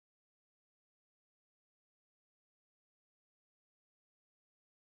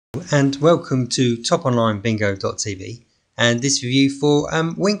and welcome to toponlinebingo.tv and this review for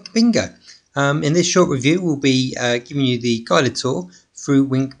Wink Bingo. In this short review we'll be giving you the guided tour through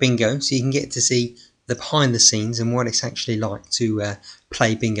Wink Bingo so you can get to see the behind the scenes and what it's actually like to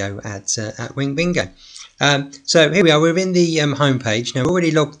play bingo at Wink Bingo. So here we are, we're in the home page. Now we're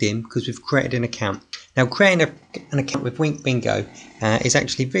already logged in because we've created an account. Now creating an account with Wink Bingo is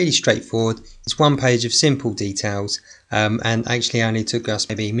actually really straightforward. It's one page of simple details and actually only took us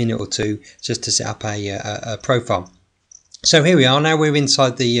maybe a minute or two just to set up a profile. So here we are, now we're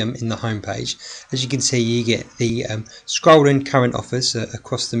inside the in the home page. As you can see, you get the scrolling current offers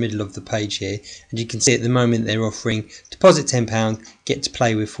across the middle of the page here, and you can see at the moment they're offering deposit £10, get to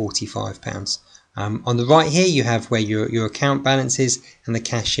play with £45. On the right here you have where your account balance is and the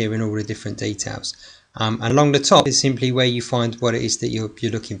cashier and all the different details. And along the top is simply where you find what it is that you're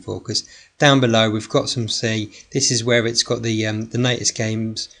looking for, because down below we've got some, say, this is where it's got the latest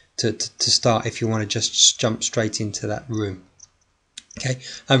games to start if you want to just jump straight into that room. Okay,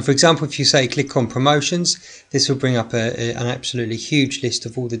 for example, if you say click on promotions, this will bring up an absolutely huge list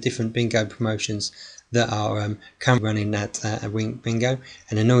of all the different bingo promotions that are currently running at Wink Bingo,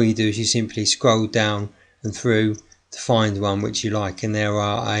 and then all you do is you simply scroll down and through to find one which you like, and there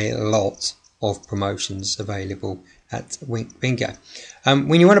are a lot of promotions available at Wink Bingo.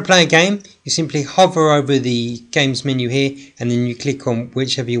 When you want to play a game, you simply hover over the games menu here and then you click on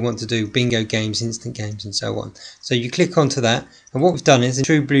whichever you want to do, bingo games, instant games and so on. So you click onto that, and what we've done is in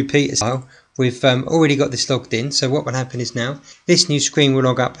true Blue Peter style, we've already got this logged in. So what will happen is now this new screen will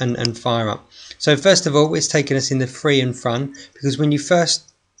log up and fire up. So first of all, it's taken us in the free and fun, because when you first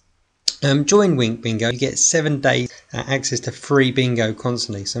join Wink Bingo you get 7 days access to free bingo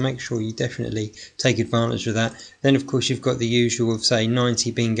constantly, so make sure you definitely take advantage of that. Then of course you've got the usual of say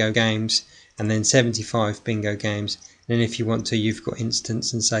 90 bingo games and then 75 bingo games, and then if you want to you've got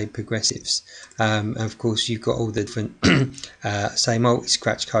instants and say progressives. Of course you've got all the different say multi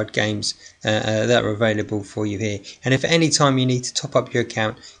scratch card games that are available for you here, and if at any time you need to top up your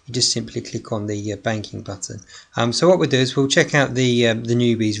account you just simply click on the banking button. So what we'll do is we'll check out the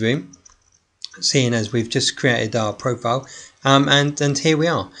newbies room, seeing as we've just created our profile, and here we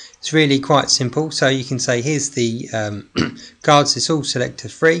are. It's really quite simple. So you can say here's the cards, it's all selector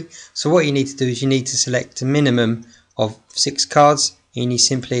free. So what you need to do is you need to select a minimum of 6 cards, and you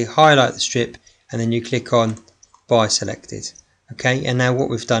simply highlight the strip and then you click on buy selected. Okay, and now what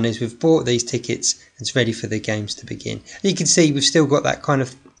we've done is we've bought these tickets, it's ready for the games to begin. You can see we've still got that kind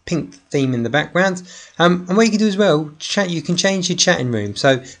of pink theme in the background, and what you can do as well, you can change your chatting room.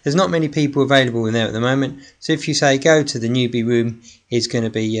 So there's not many people available in there at the moment, so if you say go to the newbie room, it's going to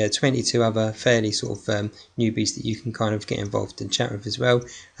be 22 other fairly sort of newbies that you can kind of get involved and chat with as well.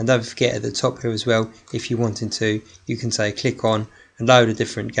 And don't forget at the top here as well, if you wanted to, you can say click on and load a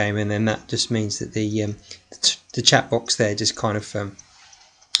different game, and then that just means that the chat box there just kind of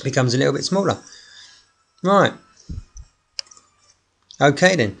becomes a little bit smaller. Right.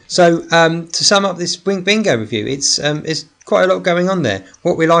 Okay then, so to sum up this Wink Bingo review, it's quite a lot going on there.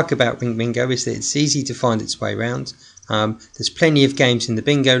 What we like about Wink Bingo is that it's easy to find its way around. There's plenty of games in the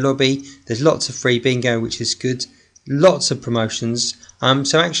bingo lobby, there's lots of free bingo which is good, lots of promotions.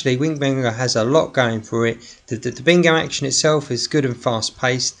 So actually Wink Bingo has a lot going for it. The bingo action itself is good and fast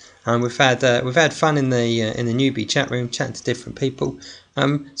paced. We've had fun in the newbie chat room, chatting to different people.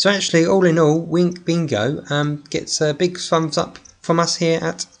 So actually all in all, Wink Bingo gets a big thumbs up from us here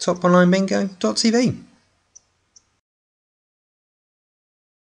at toponlinebingo.tv.